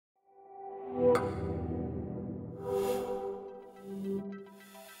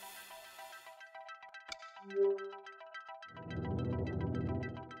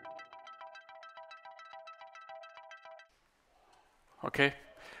Okay,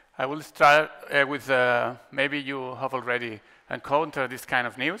 I will start with maybe you have already encountered this kind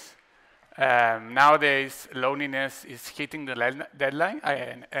of news. Nowadays, loneliness is hitting the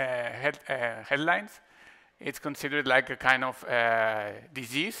headlines. It's considered like a kind of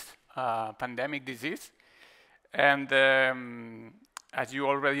disease, pandemic disease. And as you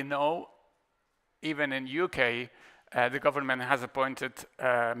already know, even in UK, the government has appointed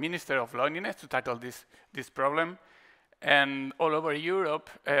a Minister of Loneliness to tackle this problem. And all over Europe,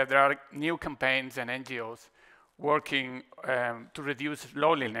 there are new campaigns and NGOs working to reduce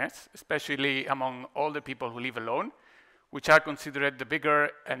loneliness, especially among all the people who live alone, which are considered the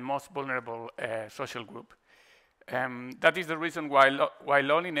bigger and most vulnerable social group. That is the reason why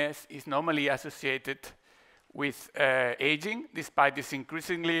loneliness is normally associated with aging, despite this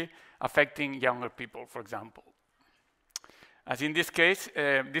increasingly affecting younger people, for example. As in this case,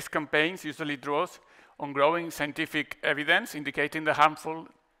 these campaigns usually draws on growing scientific evidence indicating the harmful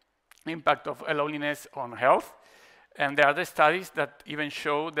impact of loneliness on health. And there are other studies that even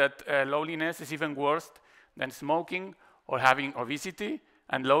show that loneliness is even worse than smoking or having obesity,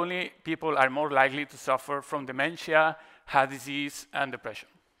 and lonely people are more likely to suffer from dementia, heart disease, and depression.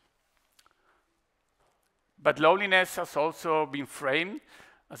 But loneliness has also been framed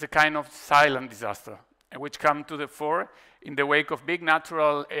as a kind of silent disaster, which come to the fore in the wake of big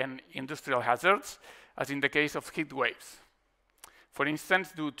natural and industrial hazards, as in the case of heat waves. For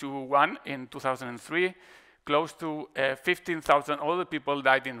instance, due to one in 2003, close to 15,000 older people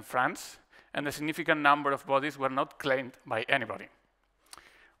died in France, and a significant number of bodies were not claimed by anybody.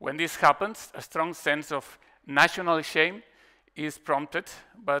 When this happens, a strong sense of national shame is prompted,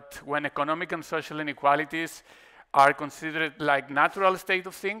 but when economic and social inequalities are considered like natural state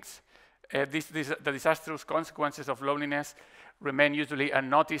of things, the disastrous consequences of loneliness remain usually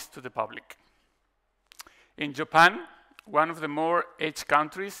unnoticed to the public. In Japan, one of the more aged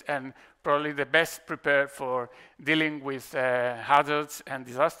countries and probably the best prepared for dealing with hazards and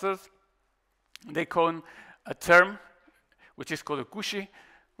disasters, they coin a term which is called kushi,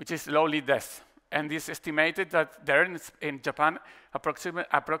 which is lonely death. And it's estimated that there in Japan,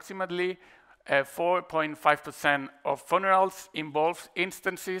 approximately 4.5% of funerals involve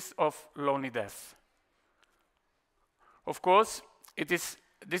instances of lonely death. Of course, it is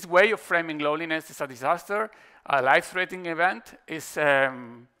this way of framing loneliness as a disaster, a life-threatening event, is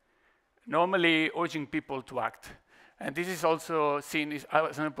normally urging people to act. And this is also seen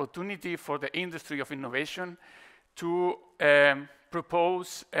as an opportunity for the industry of innovation to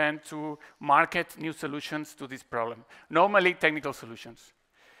propose and to market new solutions to this problem, normally technical solutions.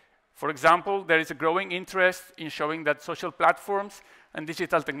 For example, there is a growing interest in showing that social platforms and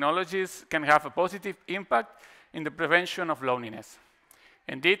digital technologies can have a positive impact in the prevention of loneliness.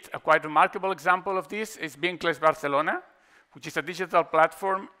 Indeed, a quite remarkable example of this is Vincles Barcelona, which is a digital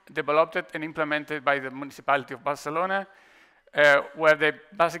platform developed and implemented by the municipality of Barcelona, where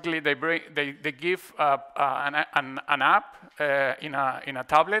they give an app in a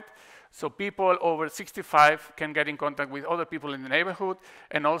tablet, so people over 65 can get in contact with other people in the neighborhood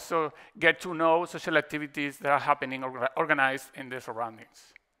and also get to know social activities that are happening organized in their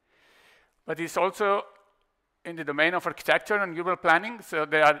surroundings. But it's also in the domain of architecture and urban planning, so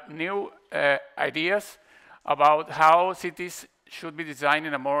there are new ideas about how cities should be designed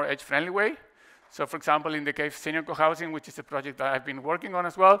in a more age-friendly way. So for example, in the case of senior co-housing, which is a project that I've been working on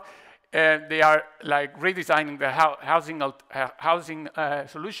as well, they are like redesigning the housing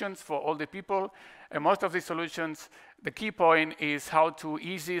solutions for all the people. And most of these solutions, the key point is how to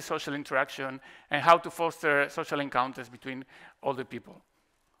ease social interaction and how to foster social encounters between all the people.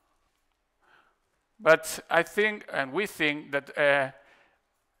 But I think, and we think, that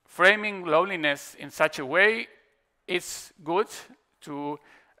framing loneliness in such a way is good to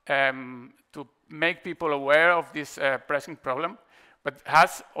make people aware of this pressing problem, but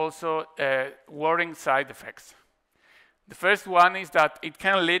has also worrying side effects. The first one is that it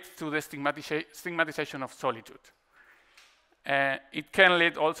can lead to the stigmatization of solitude. It can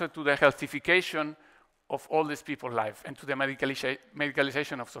lead also to the healthification of all these people's life and to the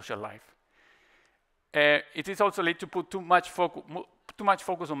medicalization of social life. It is also lead to put too much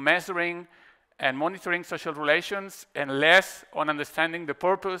focus on measuring and monitoring social relations and less on understanding the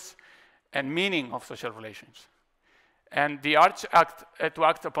purpose and meaning of social relations. And the urge to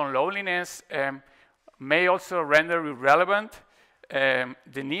act upon loneliness may also render irrelevant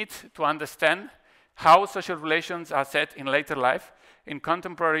the need to understand how social relations are set in later life in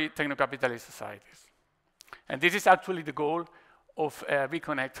contemporary techno-capitalist societies. And this is actually the goal of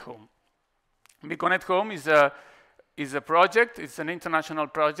BCONNECT HOME. BCONNECT HOME is a project, it's an international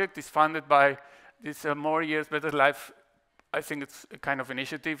project, it's funded by this More Years, Better Life I think it's a kind of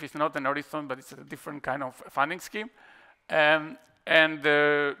initiative. It's not an horizon, but it's a different kind of funding scheme. And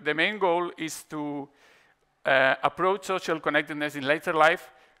the main goal is to approach social connectedness in later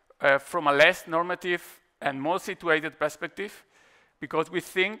life from a less normative and more situated perspective, because we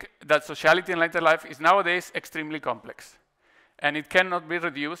think that sociality in later life is nowadays extremely complex. And it cannot be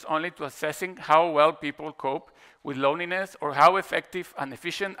reduced only to assessing how well people cope with loneliness or how effective and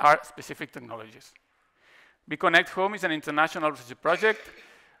efficient are specific technologies. BCONNECT HOME is an international research project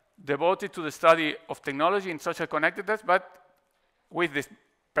devoted to the study of technology in social connectedness, but with this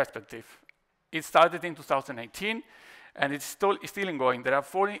perspective. It started in 2018, and it's still ongoing. There are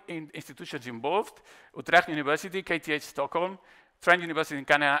 4 institutions involved: Utrecht University, KTH Stockholm, Trent University in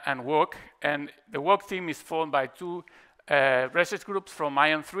Canada, and WOC. And the WOC team is formed by 2 research groups from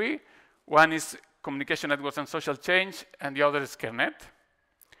ION 3. One is Communication Networks and Social Change, and the other is CARENET,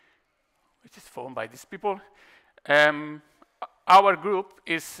 which is formed by these people. Our group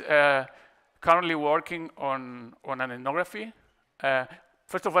is currently working on an ethnography.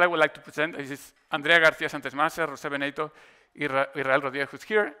 First of all, I would like to present, this is Andrea García Santesmaser, José Benito, Israel Rodríguez, who's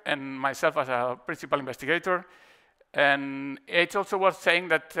here, and myself as a principal investigator. And it's also worth saying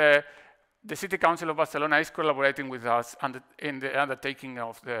that the City Council of Barcelona is collaborating with us in the undertaking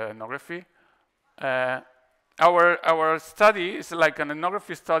of the ethnography. Our study is like an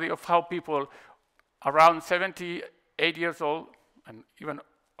ethnography study of how people around 78 years old, and even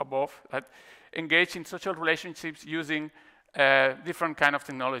above that, engage in social relationships using different kind of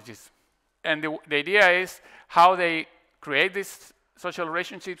technologies. And the idea is how they create these social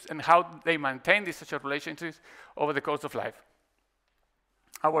relationships and how they maintain these social relationships over the course of life.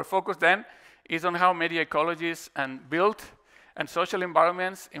 Our focus then is on how media ecologies and built and social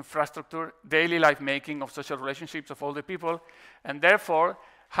environments, infrastructure, daily life making of social relationships of all the people, and therefore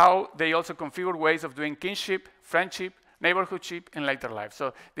how they also configure ways of doing kinship, friendship, neighborhoodship in later life.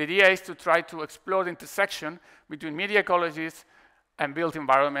 So the idea is to try to explore the intersection between media ecologies and built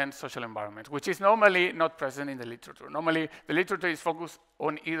environments, social environments, which is normally not present in the literature. Normally, the literature is focused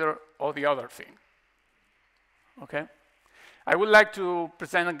on either or the other thing. Okay? I would like to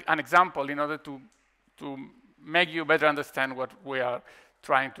present an example in order to make you better understand what we are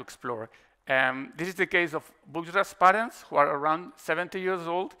trying to explore. This is the case of Bujra's parents, who are around 70 years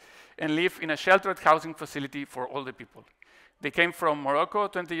old and live in a sheltered housing facility for older people. They came from Morocco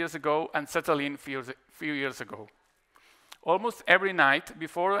 20 years ago and settled in few years ago. Almost every night,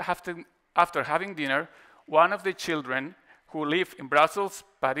 after having dinner, one of the children who live in Brussels,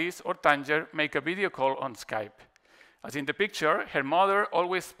 Paris, or Tanger make a video call on Skype. As in the picture, her mother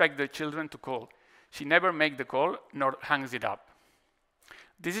always expects the children to call. She never makes the call, nor hangs it up.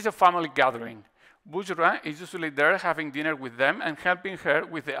 This is a family gathering. Bujra is usually there having dinner with them and helping her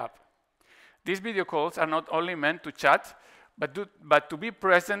with the app. These video calls are not only meant to chat, but to be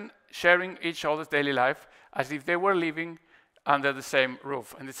present, sharing each other's daily life as if they were living under the same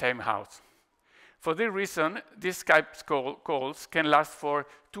roof, in the same house. For this reason, these Skype calls can last for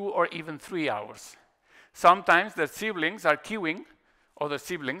 2 or even 3 hours. Sometimes their siblings are queuing, other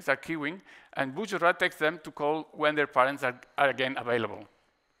siblings are queuing, and Bujra takes them to call when their parents are again available.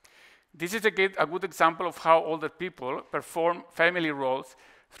 This is a good example of how older people perform family roles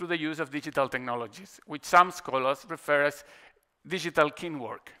through the use of digital technologies, which some scholars refer as digital kin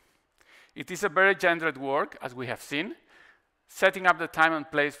work. It is a very gendered work, as we have seen. Setting up the time and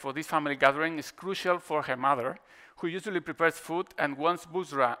place for this family gathering is crucial for her mother, who usually prepares food and wants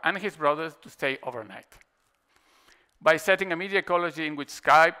Bujra and his brothers to stay overnight. By setting a media ecology in which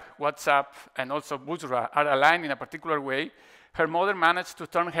Skype, WhatsApp, and also Bujra are aligned in a particular way, her mother managed to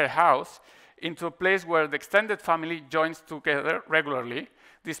turn her house into a place where the extended family joins together regularly,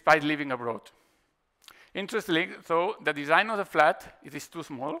 despite living abroad. Interestingly, though, the design of the flat, it is too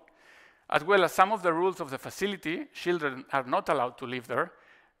small, as well as some of the rules of the facility, children are not allowed to live there,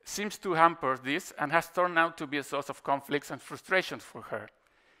 seems to hamper this and has turned out to be a source of conflicts and frustrations for her.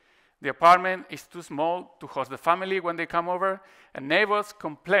 The apartment is too small to host the family when they come over, and neighbors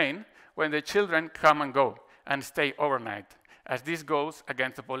complain when the children come and go and stay overnight, as this goes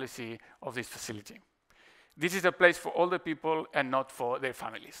against the policy of this facility. This is a place for older people and not for their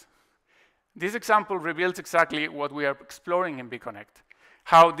families. This example reveals exactly what we are exploring in BCONNECT,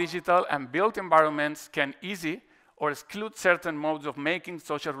 how digital and built environments can easy or exclude certain modes of making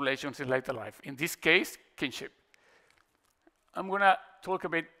social relations in later life, in this case, kinship. I'm going to talk a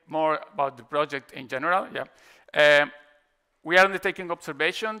bit more about the project in general. We are undertaking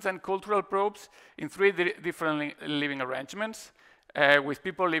observations and cultural probes in 3 different living arrangements, with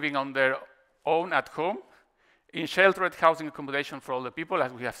people living on their own at home, in sheltered housing accommodation for older people,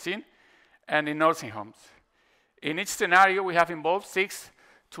 as we have seen, and in nursing homes. In each scenario, we have involved 6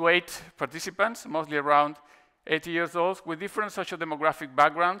 to 8 participants, mostly around 80 years old, with different socio-demographic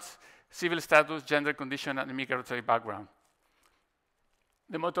backgrounds, civil status, gender condition, and migratory background.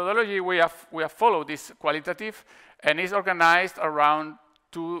 The methodology we have followed is qualitative and is organized around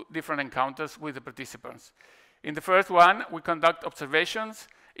 2 different encounters with the participants. In the first one, we conduct observations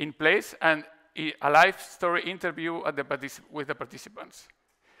in place and a live story interview with the participants.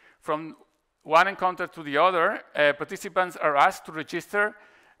 From one encounter to the other, participants are asked to register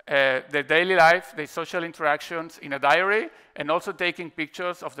their daily life, their social interactions in a diary, and also taking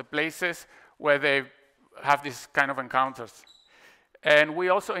pictures of the places where they have these kind of encounters. And we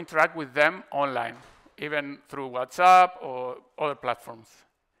also interact with them online, even through WhatsApp or other platforms,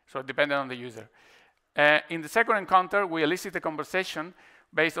 so depending on the user. In the second encounter, we elicit a conversation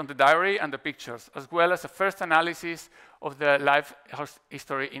based on the diary and the pictures, as well as a first analysis of the life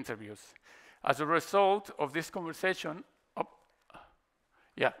history interviews. As a result of this conversation,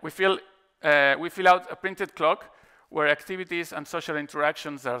 we fill out a printed clock where activities and social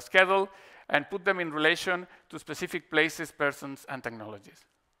interactions are scheduled and put them in relation to specific places, persons, and technologies.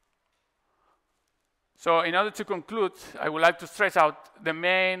 So in order to conclude, I would like to stress out the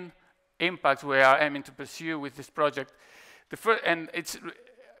main impacts we are aiming to pursue with this project. And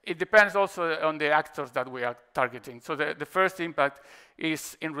it depends also on the actors that we are targeting. So the first impact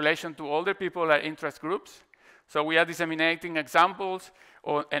is in relation to older people and interest groups. So we are disseminating examples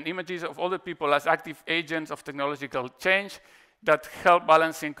and images of older people as active agents of technological change that help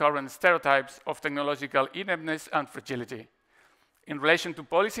balancing current stereotypes of technological ineptness and fragility. In relation to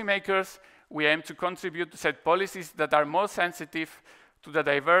policymakers, we aim to contribute to set policies that are more sensitive to the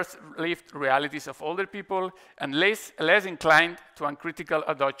diverse lived realities of older people and less inclined to uncritical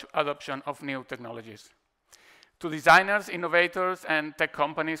adoption of new technologies. To designers, innovators, and tech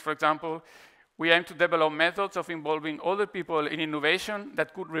companies, for example, we aim to develop methods of involving older people in innovation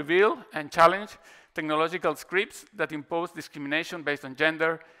that could reveal and challenge technological scripts that impose discrimination based on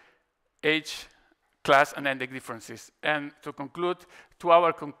gender, age, class, and ethnic differences. And to conclude, to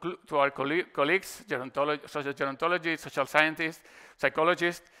our colleagues, social gerontologists, social scientists,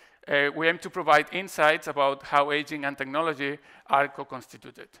 psychologists, we aim to provide insights about how aging and technology are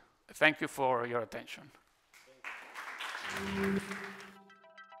co-constituted. Thank you for your attention.